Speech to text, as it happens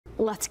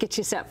Let's get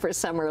you set for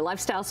summer.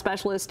 Lifestyle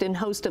specialist and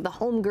host of the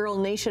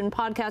Homegirl Nation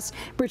podcast,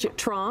 Brigitte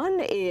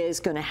Truong, is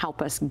going to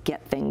help us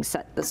get things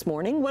set this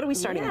morning. What are we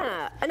starting with?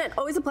 Annette,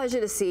 always a pleasure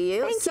to see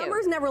you.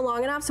 Summer's never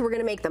long enough, so we're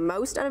going to make the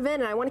most out of it,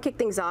 and I want to kick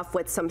things off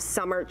with some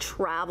summer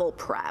travel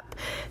prep,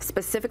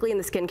 specifically in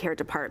the skincare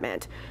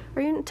department.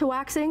 Are you into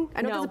waxing?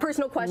 I know that's a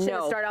personal question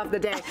to start off the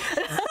day.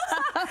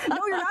 No,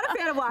 you're not a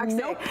fan of waxing.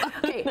 Nope.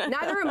 Okay,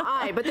 neither am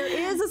I, but there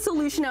is a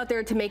solution out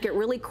there to make it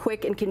really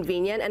quick and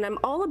convenient, and I'm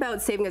all about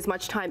saving as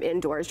much time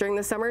indoors during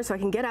the summer so I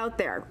can get out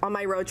there on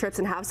my road trips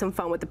and have some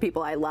fun with the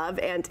people I love.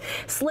 And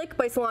Slick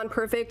by Salon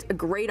Perfect, a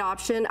great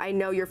option. I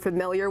know you're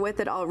familiar with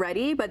it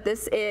already, but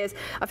this is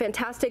a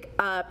fantastic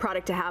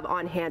product to have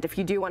on hand if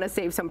you do want to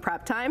save some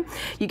prep time.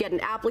 You get an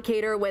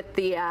applicator with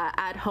the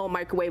at-home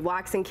microwave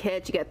waxing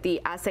kit, you get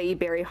the acai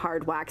berry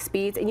hard wax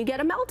beads, and you get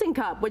a melting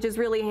cup, which is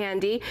really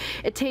handy.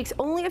 It takes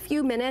only a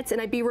few minutes,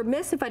 and I'd be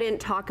remiss if I didn't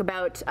talk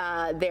about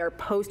their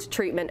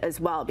post-treatment as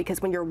well,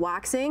 because when you're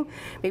waxing,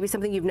 maybe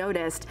something you've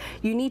noticed,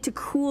 you need to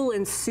cool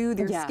and soothe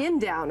your skin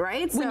down,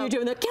 right? When you're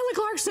doing the Kelly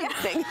Clarkson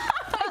thing.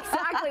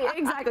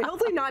 Exactly.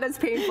 Hopefully not as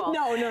painful.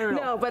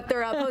 No, but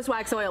their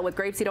post-wax oil with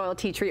grapeseed oil,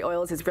 tea tree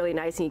oils is really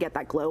nice, and you get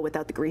that glow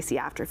without the greasy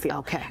after feel.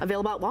 Okay.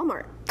 Available at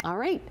Walmart. All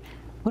right.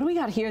 What do we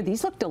got here?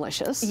 These look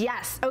delicious.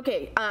 Yes.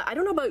 Okay. I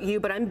don't know about you,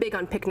 but I'm big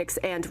on picnics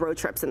and road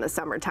trips in the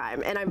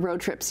summertime. And I'm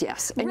road trips,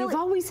 yes. And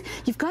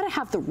you've got to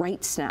have the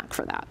right snack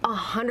for that.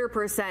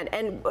 100%.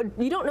 And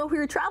you don't know who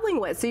you're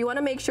traveling with, so you want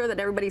to make sure that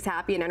everybody's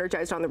happy and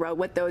energized on the road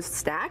with those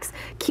snacks.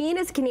 Keen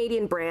is a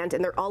Canadian brand,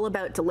 and they're all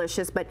about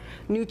delicious but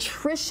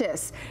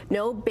nutritious,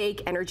 no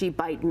bake energy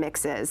bite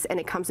mixes. And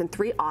it comes in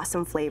 3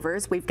 awesome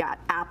flavors. We've got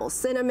apple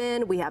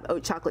cinnamon, we have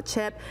oat chocolate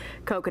chip,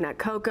 coconut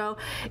cocoa,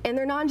 and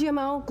they're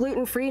non-GMO,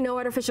 gluten-free, no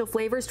artificial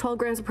flavors, 12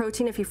 grams of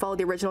protein if you follow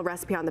the original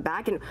recipe on the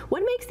back. And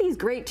what makes these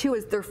great too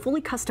is they're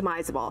fully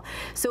customizable.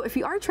 So if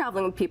you are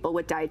traveling with people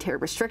with dietary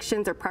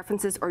restrictions or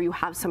preferences, or you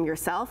have some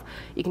yourself,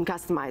 you can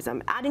customize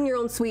them. Add in your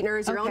own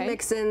sweeteners, your own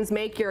mix-ins,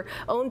 make your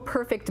own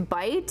perfect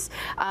bite,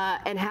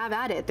 and have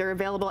at it. They're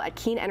available at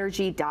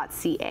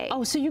keenenergy.ca.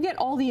 Oh, so you get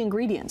all the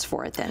ingredients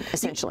for it then,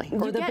 essentially,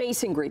 or the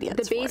base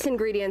ingredients. The base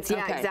ingredients,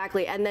 yeah,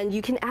 exactly. And then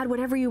you can add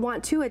whatever you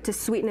want to it to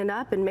sweeten it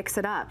up and mix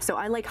it up. So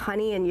I like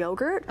honey and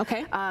yogurt,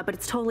 but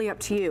it's totally up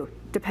to you,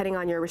 depending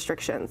on your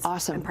restrictions.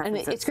 Awesome. And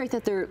it's great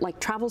that they're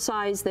like travel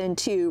size then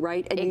too,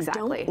 right? And you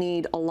don't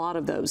need a lot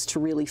of those to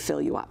really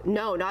fill you up.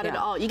 No, not at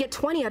all. You get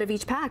 20 out of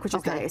each pack, which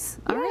is nice.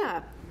 All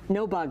right.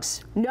 No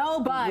bugs.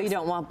 No bugs. We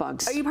don't want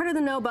bugs. Are you part of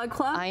the No Bug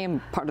Club? I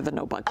am part of the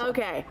No Bug Club.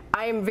 Okay.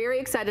 I am very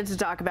excited to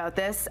talk about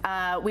this.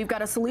 We've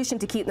got a solution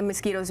to keep the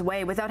mosquitoes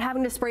away without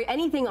having to spray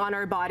anything on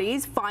our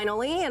bodies,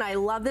 finally, and I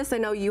love this. I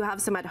know you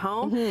have some at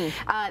home. The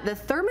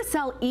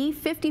Thermacell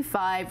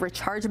E55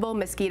 rechargeable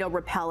mosquito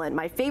repellent,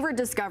 my favorite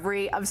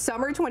discovery of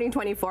summer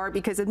 2024,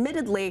 because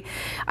admittedly,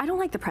 I don't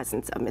like the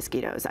presence of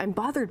mosquitoes. I'm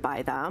bothered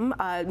by them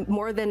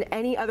more than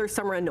any other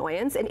summer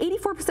annoyance, and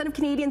 84% of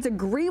Canadians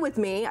agree with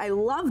me. I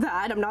love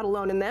that. I'm not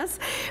alone in this.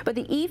 But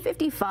the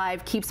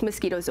E55 keeps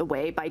mosquitoes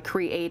away by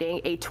creating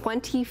a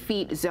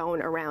 20-feet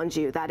zone around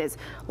you that is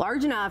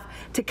large enough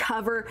to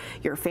cover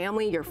your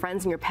family, your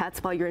friends, and your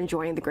pets while you're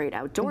enjoying the great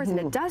outdoors. And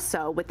it does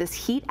so with this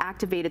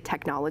heat-activated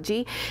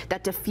technology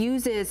that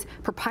diffuses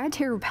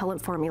proprietary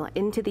repellent formula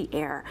into the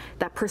air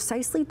that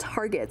precisely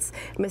targets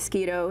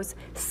mosquitoes'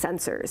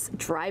 sensors,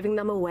 driving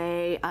them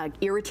away,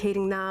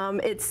 irritating them.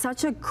 It's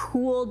such a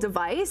cool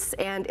device,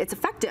 and it's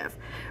effective,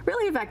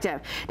 really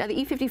effective. Now, the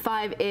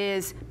E55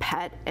 is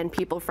pet and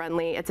people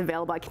friendly. It's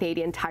available at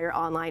Canadian Tire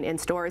online in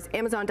stores,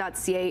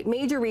 Amazon.ca,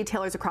 major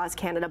retailers across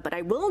Canada. But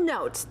I will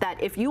note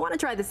that if you want to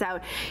try this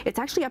out, it's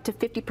actually up to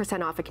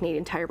 50% off at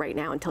Canadian Tire right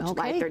now until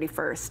July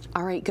 31st.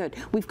 All right, good.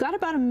 We've got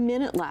about a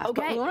minute left.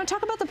 Okay. But we want to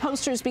talk about the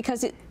posters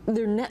because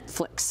they're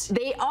Netflix.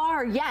 They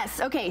are,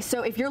 yes. Okay,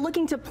 so if you're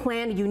looking to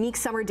plan a unique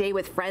summer day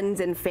with friends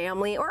and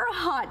family, or a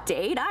hot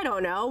date, I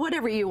don't know,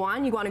 whatever you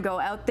want to go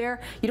out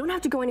there, you don't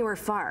have to go anywhere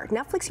far.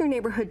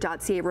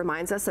 NetflixYourNeighborhood.ca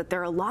reminds us that there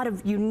are a lot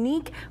of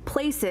unique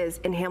places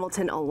in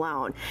Hamilton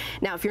alone.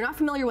 Now, if you're not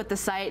familiar with the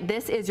site,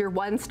 this is your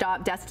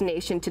one-stop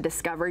destination to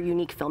discover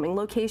unique filming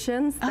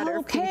locations that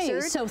are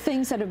featured. So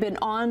things that have been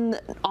on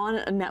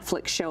a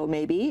Netflix show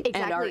maybe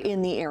and are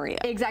in the area.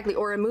 Exactly,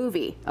 or a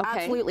movie.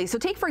 Absolutely. So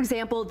take, for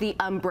example, the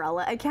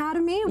Umbrella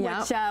Academy,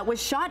 which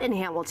was shot in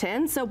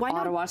Hamilton. So why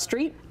not Ottawa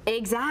Street?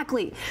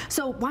 Exactly.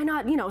 So why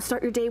not,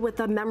 start your day with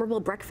a memorable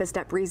breakfast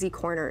at Breezy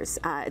Corners.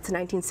 It's a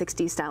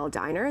 1960s style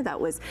diner that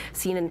was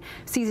seen in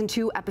season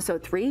 2,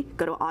 episode 3.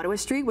 Go to Ottawa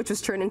Street, which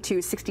was turned into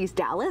 60s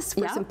Dallas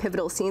for some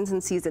pivotal scenes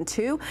in season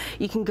 2.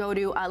 You can go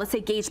to, let's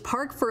say, Gage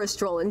Park for a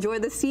stroll. Enjoy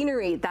the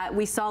scenery that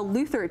we saw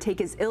Luther take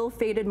his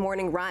ill-fated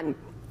morning run.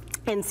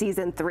 in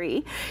season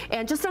 3.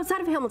 And just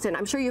outside of Hamilton,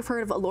 I'm sure you've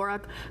heard of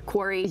Elora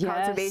Quarry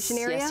Conservation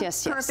Area.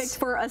 Yes. Perfect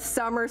for a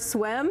summer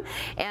swim.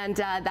 And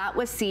that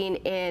was seen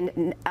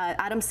in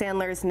Adam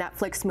Sandler's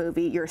Netflix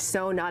movie, You're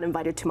So Not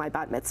Invited to My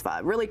Bat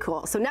Mitzvah. Really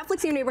cool. So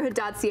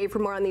netflixyourneighborhood.ca for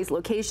more on these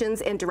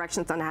locations and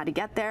directions on how to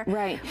get there.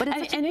 Right. But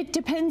and it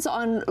depends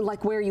on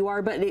like where you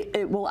are, but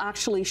it will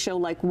actually show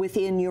like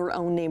within your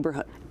own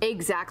neighborhood.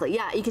 Exactly.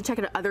 Yeah, you can check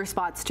it at other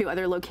spots too,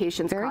 other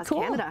locations across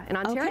Canada and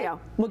Ontario.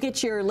 Okay. We'll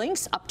get your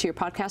links up to your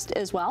podcast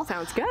as well.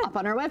 Sounds good. Up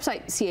on our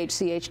website,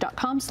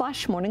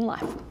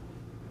 chch.com/morninglive.